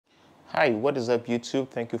Hi, what is up YouTube?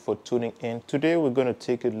 Thank you for tuning in. Today we're going to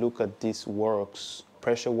take a look at this Worx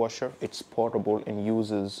pressure washer. It's portable and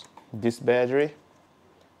uses this battery,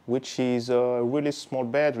 which is a really small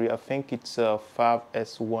battery. I think it's a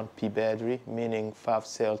 5S1P battery, meaning 5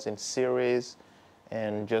 cells in series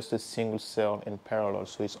and just a single cell in parallel.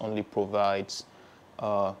 So it only provides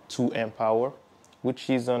 2 amp hour, which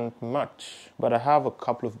isn't much. But I have a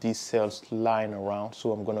couple of these cells lying around,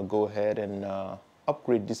 so I'm gonna go ahead and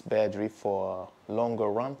upgrade this battery for a longer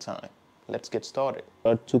runtime. Let's get started.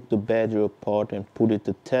 I took the battery apart and put it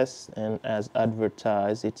to test, and as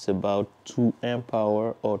advertised, it's about 2 amp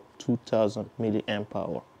hour or 2000 milliamp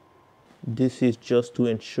hour. This is just to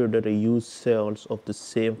ensure that I use cells of the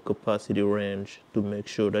same capacity range to make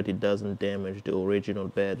sure that it doesn't damage the original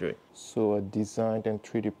battery. So I designed and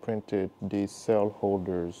 3D printed these cell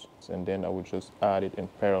holders, and then I would just add it in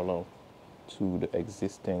parallel to the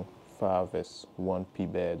existing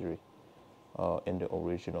 5S1P battery in the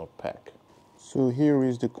original pack. So here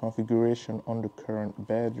is the configuration on the current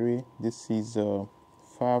battery. This is a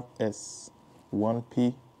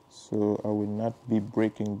 5S1P, so I will not be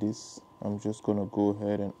breaking this. I'm just gonna go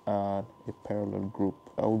ahead and add a parallel group.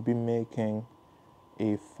 I will be making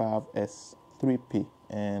a 5S3P,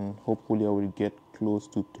 and hopefully I will get close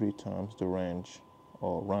to 3 times the range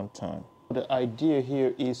or runtime. The idea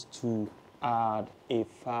here is to add a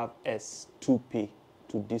 5S2P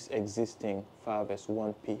to this existing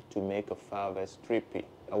 5S1P to make a 5S3P.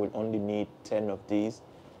 I will only need 10 of these,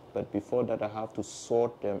 but before that I have to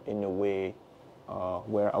sort them in a way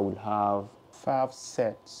where I will have 5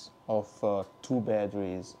 sets of 2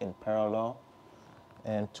 batteries in parallel.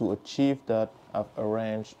 And to achieve that, I've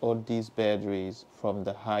arranged all these batteries from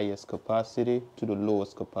the highest capacity to the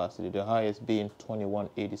lowest capacity, the highest being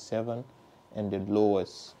 2187 and the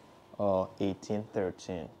lowest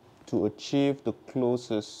 1813. To achieve the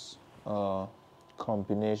closest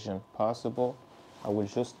combination possible, I will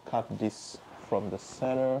just cut this from the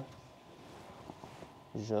center,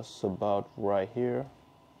 just about right here,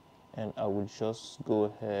 and I will just go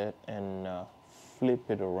ahead and flip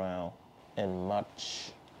it around and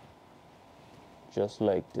match just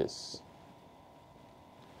like this.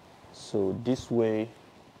 So this way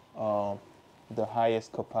the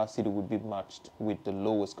highest capacity would be matched with the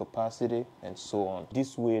lowest capacity, and so on.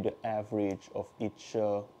 This way the average of each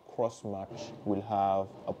cross match will have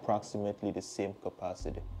approximately the same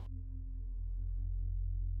capacity.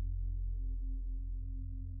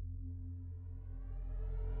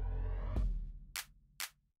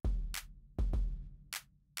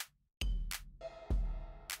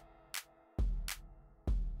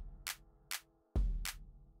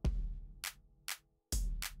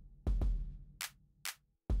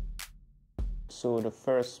 So the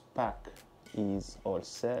first pack is all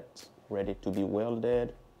set, ready to be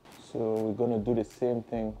welded. So we're gonna do the same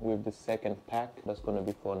thing with the second pack. That's gonna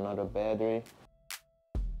be for another battery.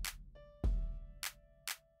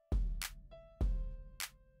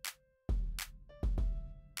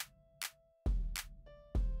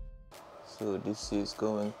 So this is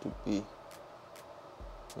going to be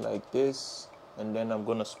like this, and then I'm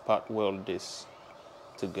gonna spot weld this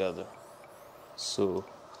together. So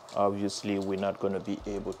obviously we're not going to be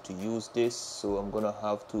able to use this, so I'm going to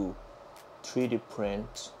have to 3D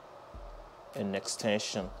print an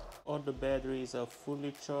extension. All the batteries are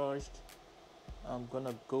fully charged. I'm going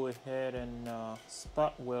to go ahead and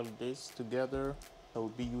spot weld this together. I will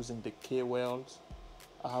be using the K-weld.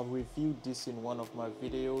 I have reviewed this in one of my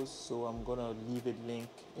videos, so I'm going to leave a link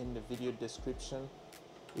in the video description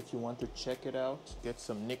if you want to check it out. Get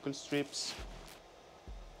some nickel strips.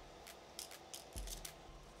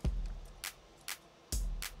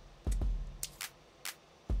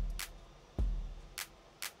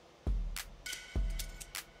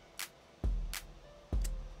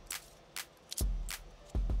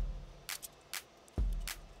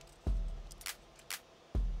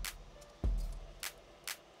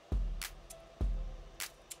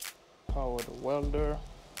 Power the welder.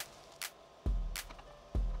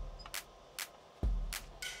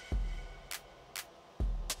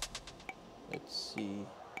 Let's see.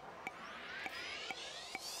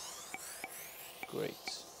 Great.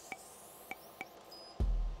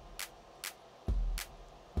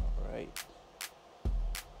 All right.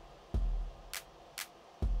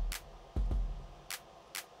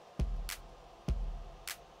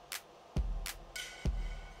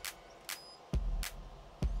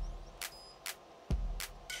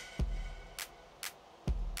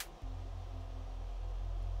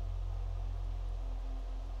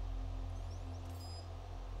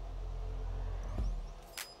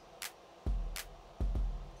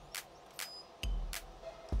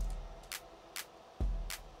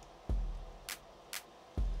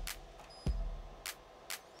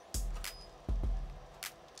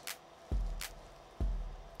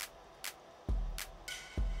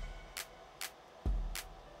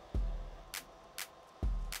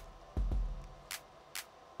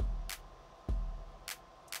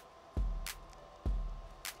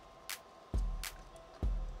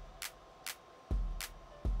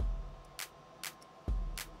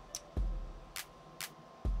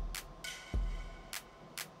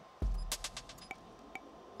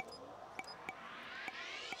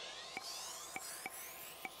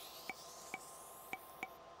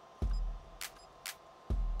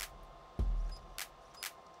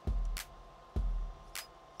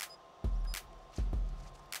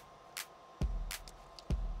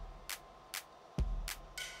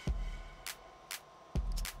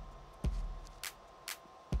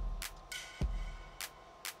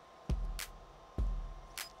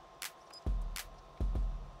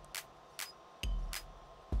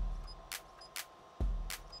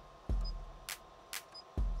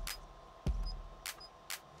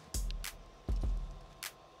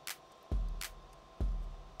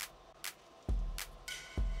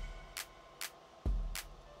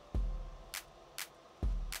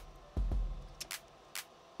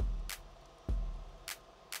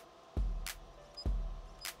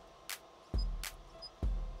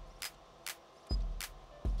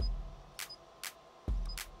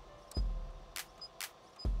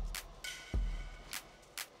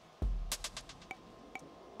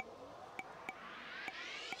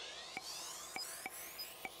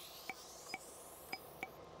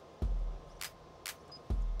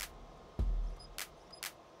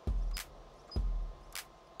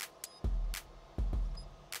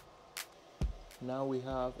 Now we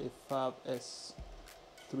have a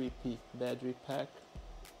 5S3P battery pack.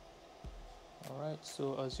 Alright,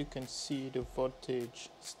 so as you can see, the voltage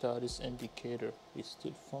status indicator is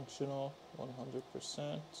still functional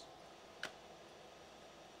 100%.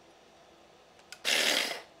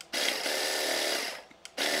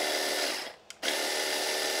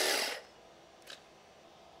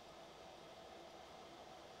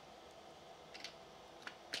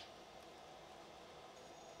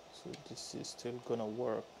 So this is still gonna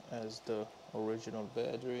work as the original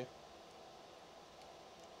battery.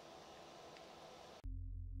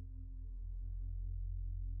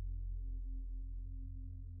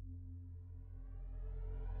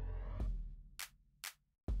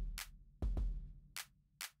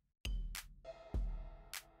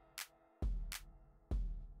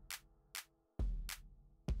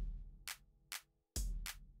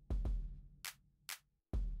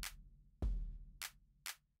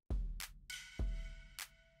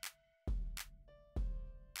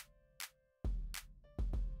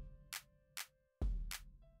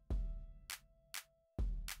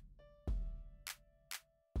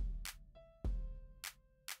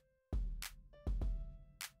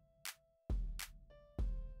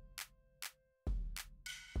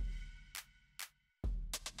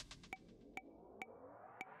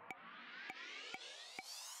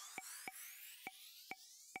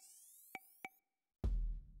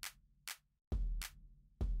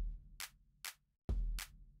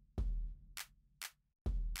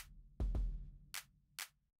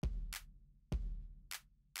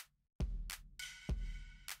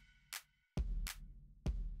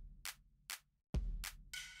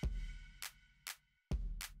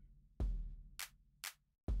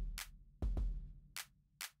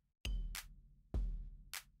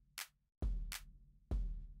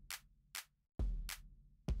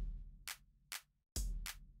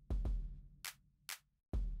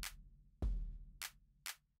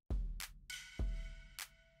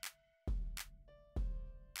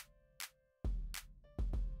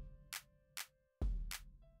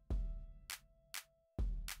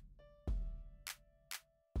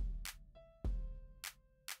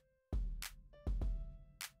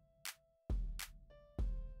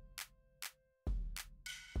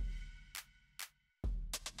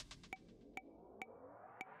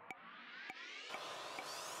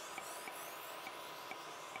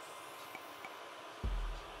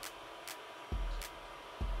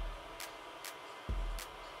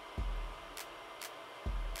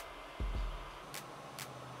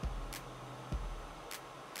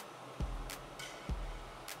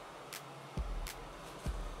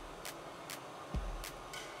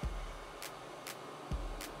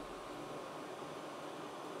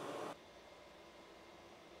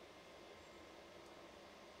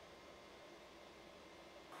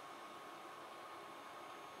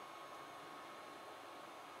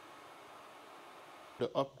 The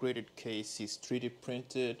upgraded case is 3D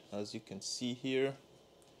printed, as you can see here,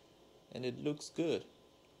 and it looks good.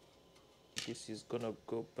 This is gonna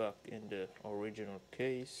go back in the original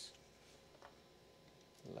case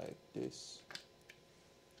like this.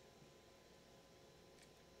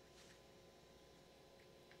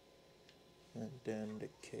 And then the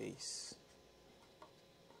case.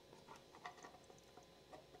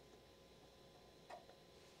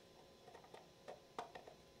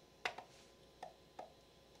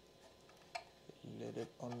 Let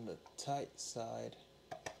it on the tight side.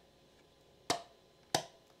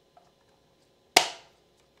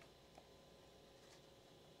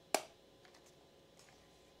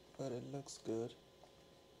 But it looks good.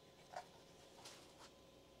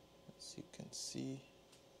 As you can see,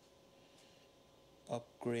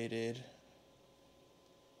 upgraded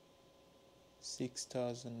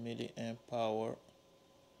 6,000 milliamp power.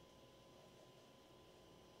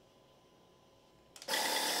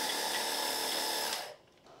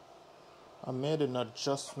 I made an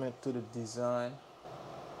adjustment to the design,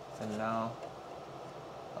 and now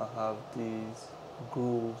I have these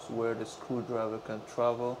grooves where the screwdriver can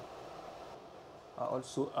travel. I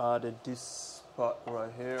also added this spot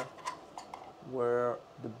right here where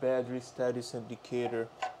the battery status indicator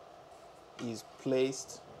is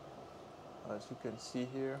placed, as you can see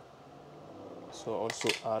here. So I also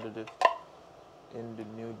added it in the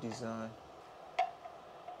new design.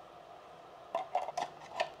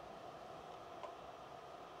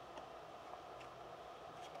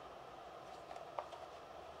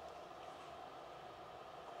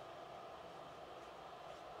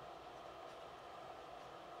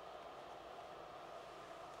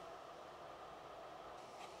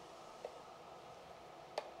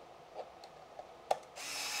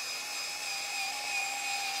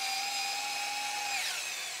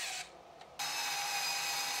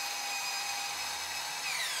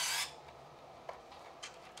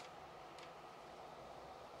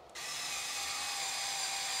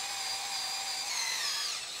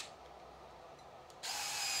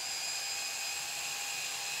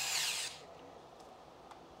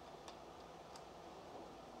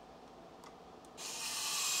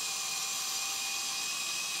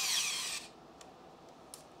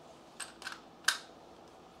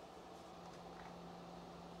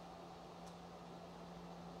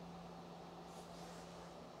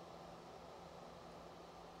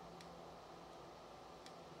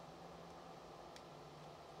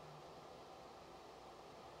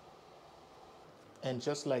 And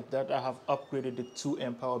just like that, I have upgraded the 2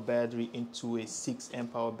 amp hour battery into a 6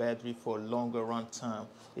 amp hour battery for a longer run time.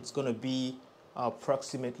 It's going to be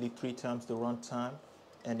approximately 3 times the run time,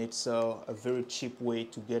 and it's a very cheap way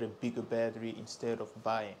to get a bigger battery instead of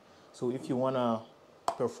buying. So if you want to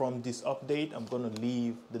perform this update, I'm going to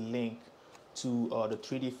leave the link to the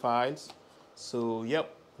 3D files. So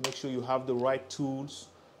yep, make sure you have the right tools.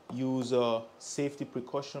 Use safety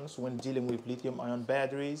precautions when dealing with lithium ion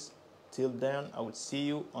batteries. Till then, I will see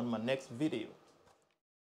you on my next video.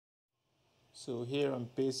 So here I'm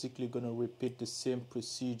basically going to repeat the same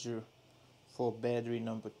procedure for battery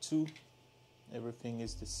number 2. Everything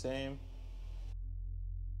is the same.